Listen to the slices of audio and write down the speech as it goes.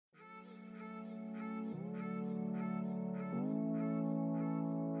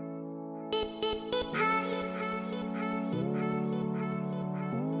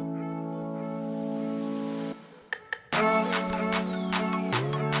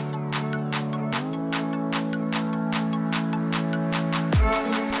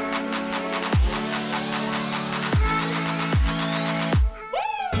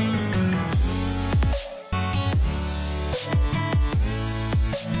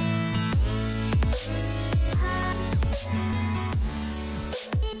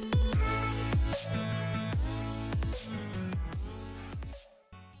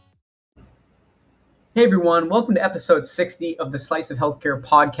Hey everyone, welcome to episode 60 of the Slice of Healthcare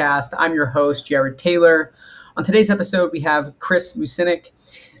podcast. I'm your host, Jared Taylor. On today's episode, we have Chris Mucinich,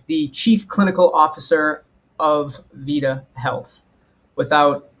 the Chief Clinical Officer of Vita Health.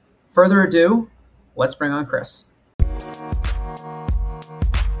 Without further ado, let's bring on Chris.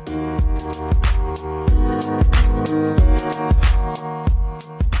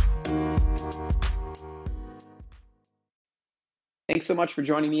 Thanks so much for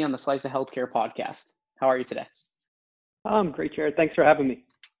joining me on the Slice of Healthcare podcast. How are you today? I'm great, Jared. Thanks for having me.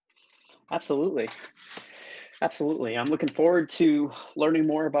 Absolutely. I'm looking forward to learning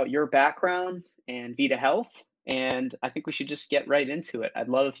more about your background and Vita Health, and I think we should just get right into it. I'd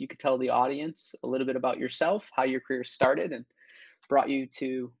love if you could tell the audience a little bit about yourself, how your career started and brought you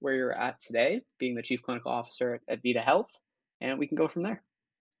to where you're at today, being the Chief Clinical Officer at Vita Health, and we can go from there.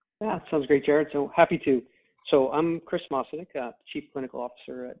 Yeah, sounds great, Jared. So happy to. So I'm Chris Mucinich, Chief Clinical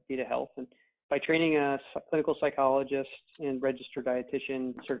Officer at Vita Health, and by training a clinical psychologist and registered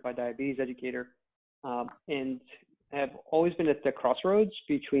dietitian, certified diabetes educator, and have always been at the crossroads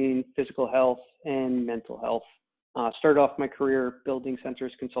between physical health and mental health. Started off my career building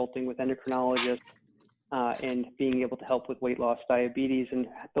centers, consulting with endocrinologists, and being able to help with weight loss, diabetes, and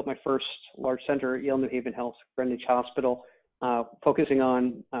built my first large center at Yale New Haven Health, Greenwich Hospital, focusing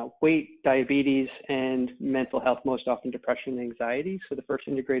on weight, diabetes, and mental health, most often depression and anxiety. So the first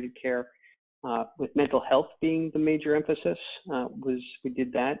integrated care with mental health being the major emphasis we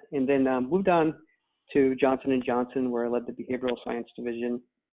did that. And then moved on to Johnson & Johnson, where I led the behavioral science division.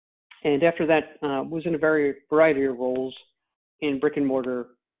 And after that, was in a variety of roles in brick and mortar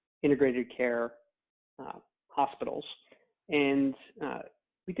integrated care hospitals. And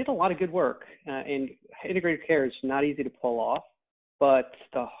we did a lot of good work. And integrated care is not easy to pull off, but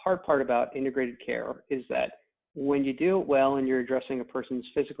the hard part about integrated care is that when you do it well and you're addressing a person's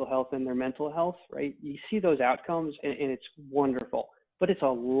physical health and their mental health, right, you see those outcomes and it's wonderful, but it's a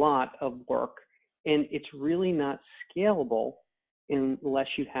lot of work and it's really not scalable unless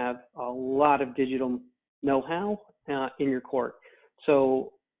you have a lot of digital know-how in your court.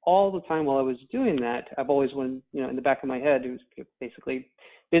 So all the time while I was doing that, I've always in the back of my head, it was basically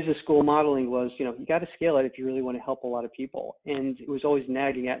business school modeling was, you got to scale it if you really want to help a lot of people. And it was always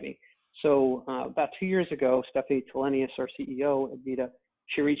nagging at me. So about 2 years ago, Stephanie Tilenius, our CEO at Vita,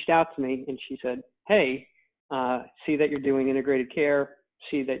 she reached out to me and she said, hey, see that you're doing integrated care,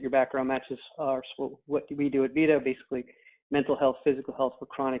 see that your background matches what we do at Vita, basically mental health, physical health for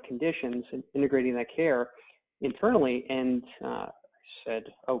chronic conditions and integrating that care internally. And I said,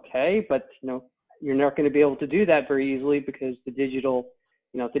 okay, but you're not going to be able to do that very easily because the digital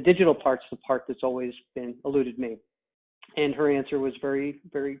part's the part that's always been eluded me. And her answer was very,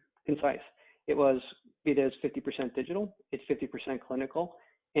 very concise. It was, Vita is 50% digital, it's 50% clinical,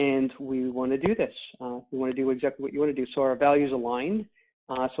 and we want to do this. We want to do exactly what you want to do. So our values aligned.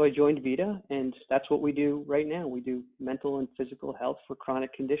 So I joined Vita, and that's what we do right now. We do mental and physical health for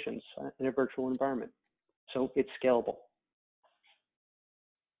chronic conditions in a virtual environment. So it's scalable.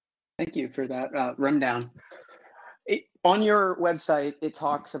 Thank you for that rundown. On your website, it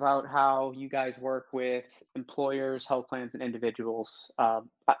talks about how you guys work with employers, health plans, and individuals.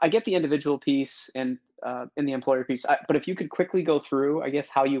 I get the individual piece and the employer piece, but if you could quickly go through, I guess,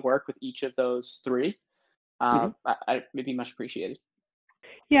 how you work with each of those three, it'd be much appreciated.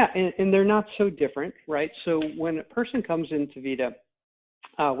 Yeah, and they're not so different, right? So when a person comes into Vita,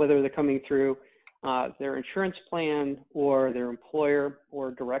 whether they're coming through their insurance plan or their employer or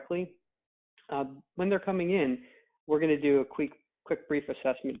directly, when they're coming in, we're going to do a quick brief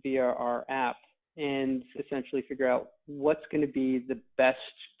assessment via our app and essentially figure out what's going to be the best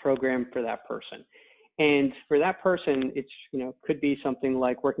program for that person. And for that person, it's could be something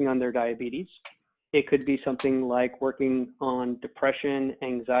like working on their diabetes. It could be something like working on depression,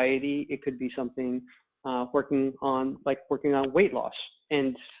 anxiety. It could be something working on weight loss.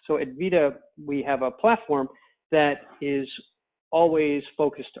 And so at Vita, we have a platform that is always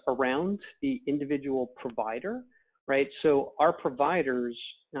focused around the individual provider, right? So our providers,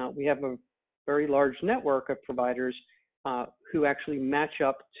 we have a very large network of providers who actually match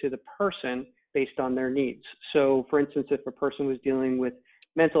up to the person based on their needs. So for instance, if a person was dealing with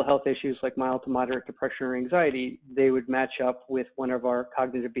mental health issues like mild to moderate depression or anxiety, they would match up with one of our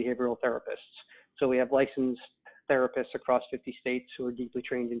cognitive behavioral therapists. So we have licensed therapists across 50 states who are deeply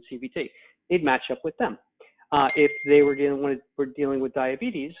trained in CBT. They'd match up with them. If they were dealing with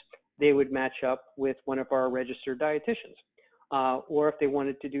diabetes, they would match up with one of our registered dietitians. Or if they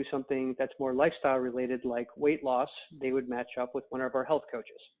wanted to do something that's more lifestyle related, like weight loss, they would match up with one of our health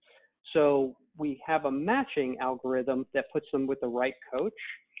coaches. So we have a matching algorithm that puts them with the right coach,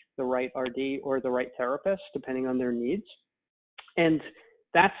 the right RD or the right therapist, depending on their needs. And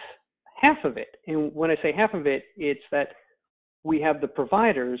that's half of it. And when I say half of it, it's that we have the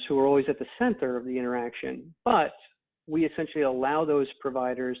providers who are always at the center of the interaction, but we essentially allow those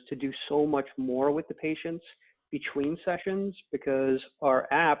providers to do so much more with the patients between sessions because our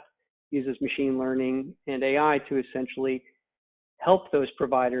app uses machine learning and AI to essentially help those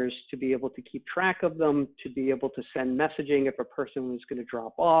providers to be able to keep track of them, to be able to send messaging if a person was going to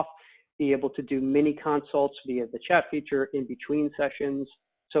drop off, be able to do mini consults via the chat feature in between sessions.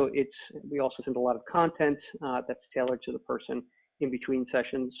 So we also send a lot of content that's tailored to the person in between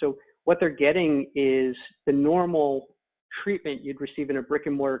sessions. So what they're getting is the normal treatment you'd receive in a brick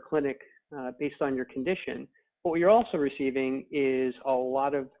and mortar clinic based on your condition. But what you're also receiving is a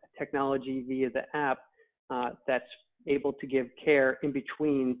lot of technology via the app that's able to give care in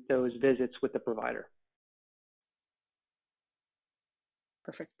between those visits with the provider.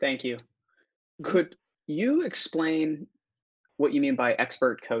 Perfect. Thank you. Could you explain what you mean by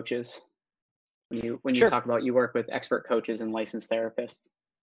expert coaches when you Sure. talk about you work with expert coaches and licensed therapists?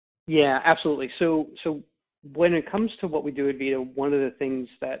 Yeah, absolutely. So when it comes to what we do at Vita, one of the things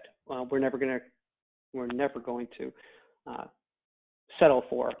that we're never going to settle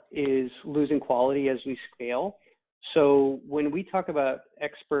for is losing quality as we scale. So when we talk about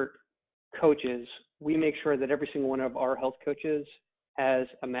expert coaches, we make sure that every single one of our health coaches has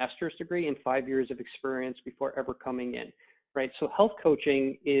a master's degree and 5 years of experience before ever coming in, right? So health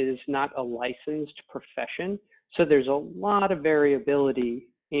coaching is not a licensed profession. So there's a lot of variability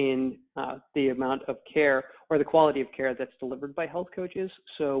in the amount of care or the quality of care that's delivered by health coaches.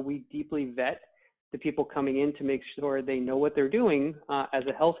 So we deeply vet the people coming in to make sure they know what they're doing as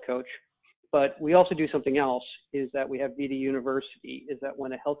a health coach. But we also do something else, is that we have Vita University, is that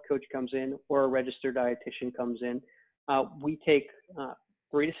when a health coach comes in or a registered dietitian comes in, we take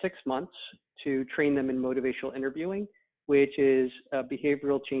 3 to 6 months to train them in motivational interviewing, which is a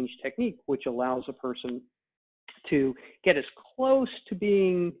behavioral change technique, which allows a person to get as close to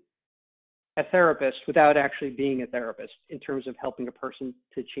being a therapist without actually being a therapist in terms of helping a person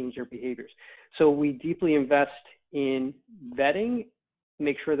to change their behaviors. So we deeply invest in vetting,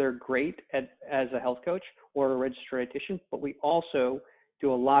 make sure they're great as a health coach or a registered dietitian, but we also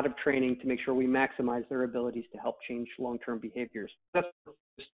do a lot of training to make sure we maximize their abilities to help change long-term behaviors. That's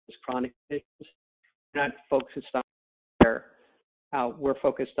chronic conditions. We're not focused on there. We're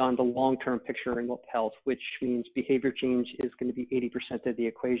focused on the long-term picture in health, which means behavior change is going to be 80% of the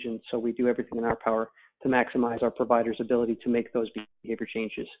equation. So we do everything in our power to maximize our providers' ability to make those behavior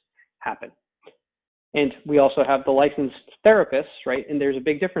changes happen. And we also have the licensed therapists, right? And there's a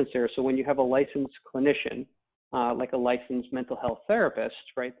big difference there. So when you have a licensed clinician, like a licensed mental health therapist,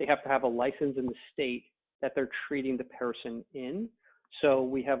 right? They have to have a license in the state that they're treating the person in. So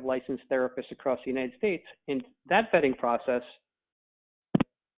we have licensed therapists across the United States, and that vetting process,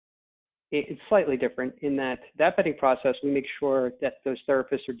 it's slightly different in that vetting process, we make sure that those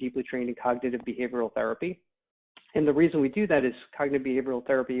therapists are deeply trained in cognitive behavioral therapy. And the reason we do that is cognitive behavioral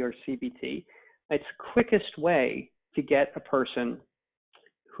therapy, or CBT, it's the quickest way to get a person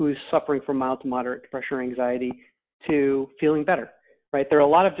who's suffering from mild to moderate depression or anxiety to feeling better, right? There are a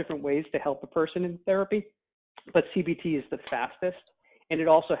lot of different ways to help a person in therapy, but CBT is the fastest, and it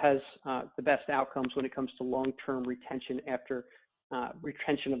also has the best outcomes when it comes to long-term retention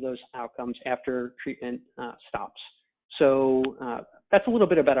retention of those outcomes after treatment stops. So that's a little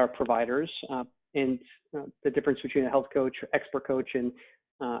bit about our providers and the difference between a health coach, or expert coach, and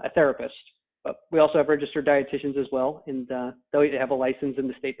a therapist. But we also have registered dietitians as well, and they have a license in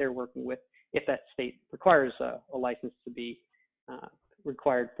the state they're working with, if that state requires a license to be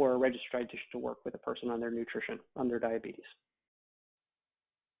required for a registered dietitian to work with a person on their nutrition, on their diabetes.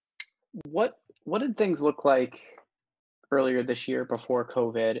 What did things look like earlier this year before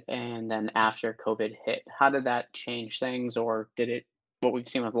COVID and then after COVID hit? How did that change things, or did it? What we've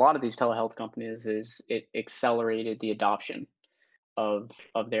seen with a lot of these telehealth companies is it accelerated the adoption of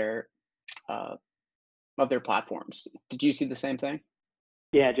their platforms. Did you see the same thing?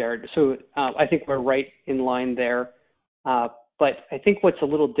 Yeah, Jared. So I think we're right in line there. But I think what's a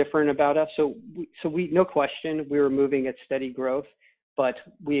little different about us, so we no question, we were moving at steady growth, but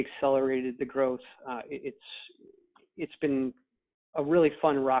we accelerated the growth. It's been a really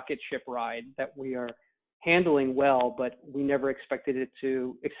fun rocket ship ride that we are handling well, but we never expected it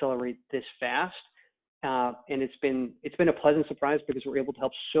to accelerate this fast. And it's been a pleasant surprise because we're able to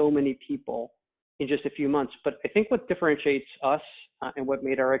help so many people in just a few months. But I think what differentiates us and what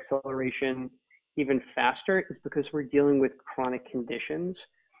made our acceleration even faster is because we're dealing with chronic conditions.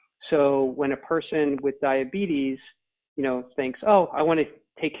 So when a person with diabetes, thinks, oh, I want to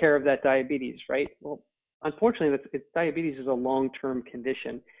take care of that diabetes, right? Well, unfortunately, diabetes is a long-term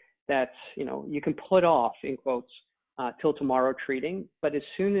condition that's, you can put off, in quotes, till tomorrow treating. But as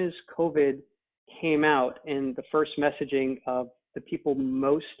soon as COVID came out and the first messaging of the people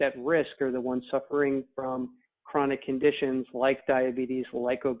most at risk are the ones suffering from chronic conditions like diabetes,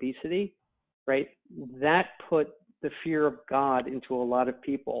 like obesity, right? That put the fear of God into a lot of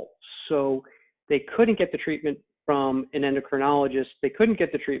people. So they couldn't get the treatment from an endocrinologist. They couldn't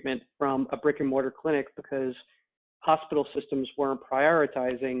get the treatment from a brick and mortar clinic because hospital systems weren't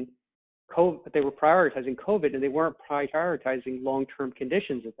prioritizing COVID. They were prioritizing COVID, and they weren't prioritizing long-term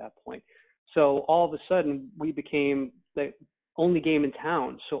conditions at that point. So all of a sudden, we became the only game in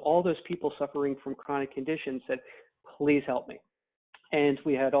town. So all those people suffering from chronic conditions said, please help me. And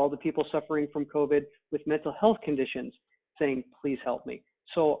we had all the people suffering from COVID with mental health conditions saying, please help me.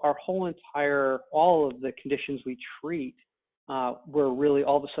 So our whole all of the conditions we treat were really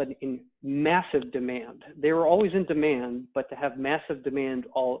all of a sudden in massive demand. They were always in demand, but to have massive demand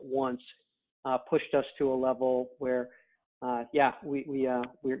all at once pushed us to a level where,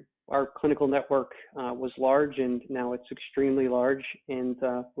 our clinical network was large, and now it's extremely large, and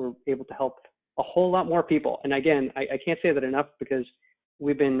we're able to help a whole lot more people. And again, I can't say that enough, because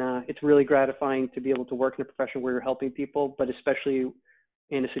we've been, it's really gratifying to be able to work in a profession where you're helping people, but especially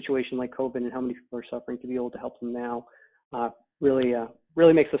in a situation like COVID and how many people are suffering, to be able to help them now really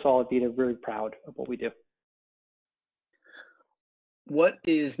makes us all at Vita really proud of what we do. What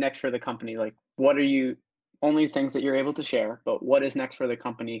is next for the company? Like, what are you, only things that you're able to share, but what is next for the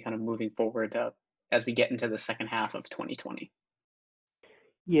company kind of moving forward as we get into the second half of 2020?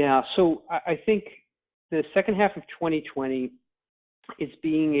 Yeah, so I think the second half of 2020 is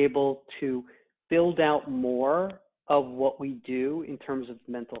being able to build out more of what we do in terms of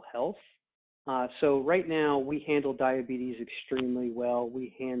mental health. So right now we handle diabetes extremely well.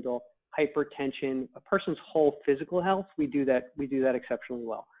 We handle hypertension, a person's whole physical health. We do that exceptionally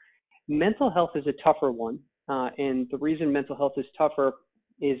well. Mental health is a tougher one. And the reason mental health is tougher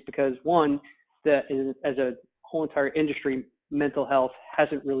is because, one, as a whole entire industry, mental health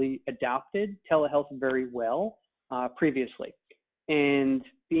hasn't really adopted telehealth very well previously. And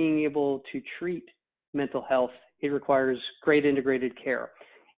being able to treat mental health, it requires great integrated care.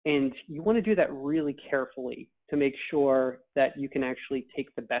 And you want to do that really carefully to make sure that you can actually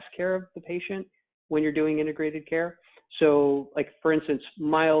take the best care of the patient when you're doing integrated care. So, like, for instance,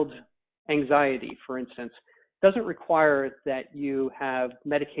 mild anxiety, for instance, doesn't require that you have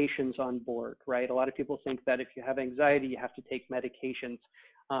medications on board, right? A lot of people think that if you have anxiety, you have to take medications,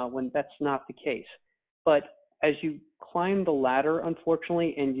 when that's not the case. But as you climb the ladder,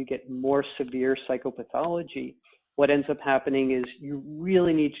 unfortunately, and you get more severe psychopathology, what ends up happening is you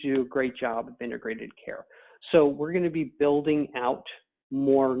really need to do a great job of integrated care. So we're going to be building out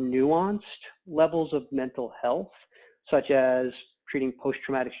more nuanced levels of mental health, such as treating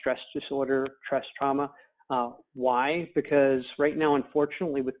post-traumatic stress disorder, stress trauma. Why? Because right now,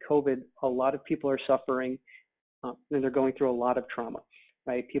 unfortunately, with COVID, a lot of people are suffering and they're going through a lot of trauma,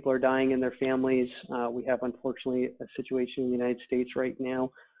 right? People are dying in their families. We have, unfortunately, a situation in the United States right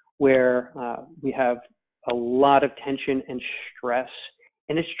now where we have a lot of tension and stress,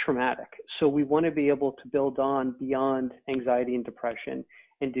 and it's traumatic. So we want to be able to build on beyond anxiety and depression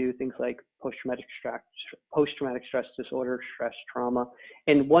and do things like post-traumatic stress disorder, stress trauma.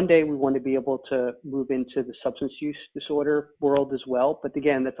 And one day we want to be able to move into the substance use disorder world as well. But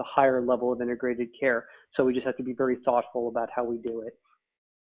again, that's a higher level of integrated care. So we just have to be very thoughtful about how we do it.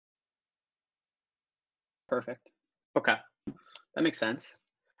 Perfect. Okay. That makes sense.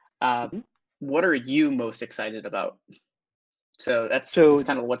 What are you most excited about? So that's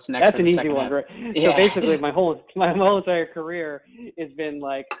kind of what's next. That's for an the easy second one, half. right? Yeah. So basically, my whole entire career has been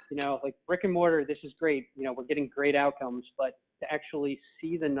like brick and mortar. This is great. We're getting great outcomes, but to actually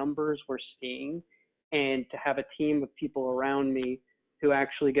see the numbers we're seeing, and to have a team of people around me who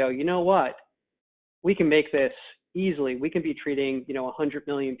actually go, you know what, we can make this easily. We can be treating 100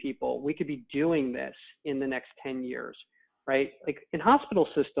 million people. We could be doing this in the next 10 years, right? Like in hospital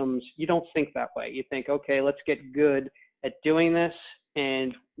systems, you don't think that way. You think, okay, let's get good at doing this,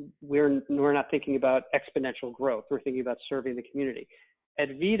 and we're not thinking about exponential growth. We're thinking about serving the community.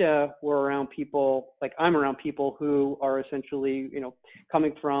 At Vita, we're around people, like I'm around people who are essentially,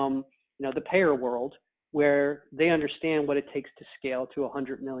 coming from, the payer world, where they understand what it takes to scale to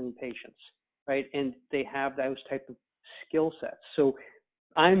 100 million patients, right? And they have those type of skill sets. So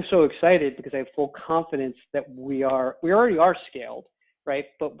I'm so excited because I have full confidence that we already are scaled, right?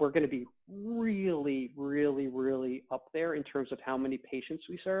 But we're going to be really, really, really up there in terms of how many patients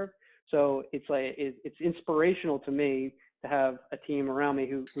we serve. So it's inspirational to me to have a team around me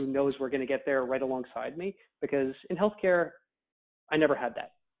who knows we're going to get there right alongside me, because in healthcare, I never had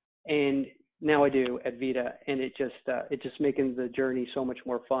that. And now I do at Vita, and it just making the journey so much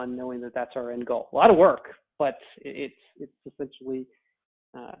more fun, knowing that that's our end goal. A lot of work, but it's essentially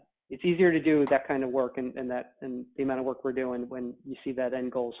it's easier to do that kind of work and the amount of work we're doing when you see that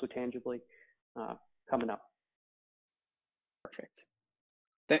end goal so tangibly coming up. Perfect.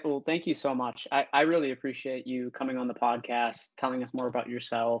 Well, thank you so much. I really appreciate you coming on the podcast, telling us more about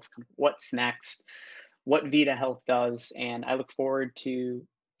yourself, what's next, what Vita Health does, and I look forward to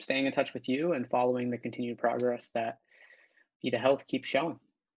staying in touch with you and following the continued progress that Vita Health keeps showing.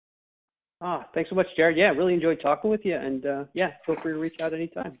 Thanks so much, Jared. Yeah, really enjoyed talking with you, and yeah, feel free to reach out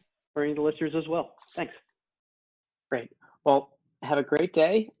anytime, or any of the listeners as well. Thanks. Great. Well, have a great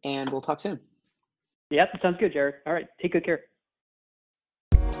day, and we'll talk soon. Yeah, that sounds good, Jared. All right, take good care.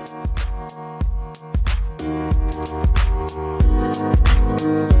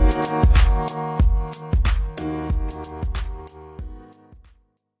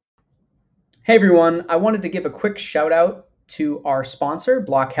 Hey everyone, I wanted to give a quick shout out to our sponsor,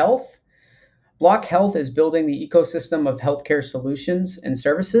 Block Health. Block Health is building the ecosystem of healthcare solutions and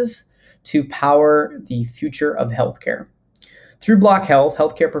services to power the future of healthcare. Through Block Health,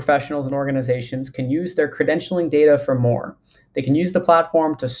 healthcare professionals and organizations can use their credentialing data for more. They can use the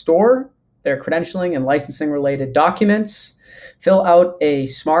platform to store their credentialing and licensing related documents, fill out a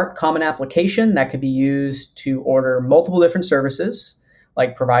smart common application that could be used to order multiple different services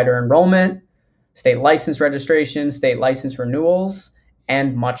like provider enrollment, state license registration, state license renewals,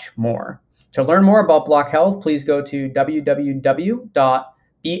 and much more. To learn more about Block Health, please go to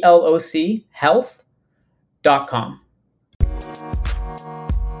www.blochealth.com.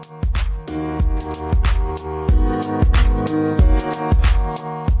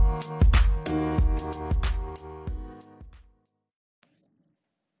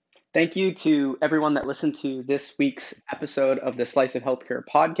 Thank you to everyone that listened to this week's episode of the Slice of Healthcare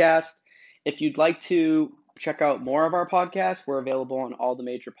podcast. If you'd like to check out more of our podcasts, we're available on all the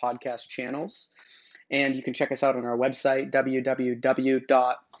major podcast channels. And you can check us out on our website,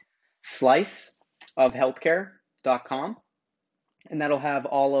 www.sliceofhealthcare.com. And that'll have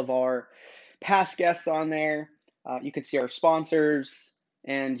all of our past guests on there. You can see our sponsors,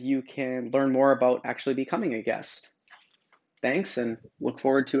 and you can learn more about actually becoming a guest. Thanks, and look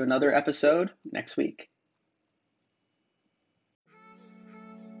forward to another episode next week.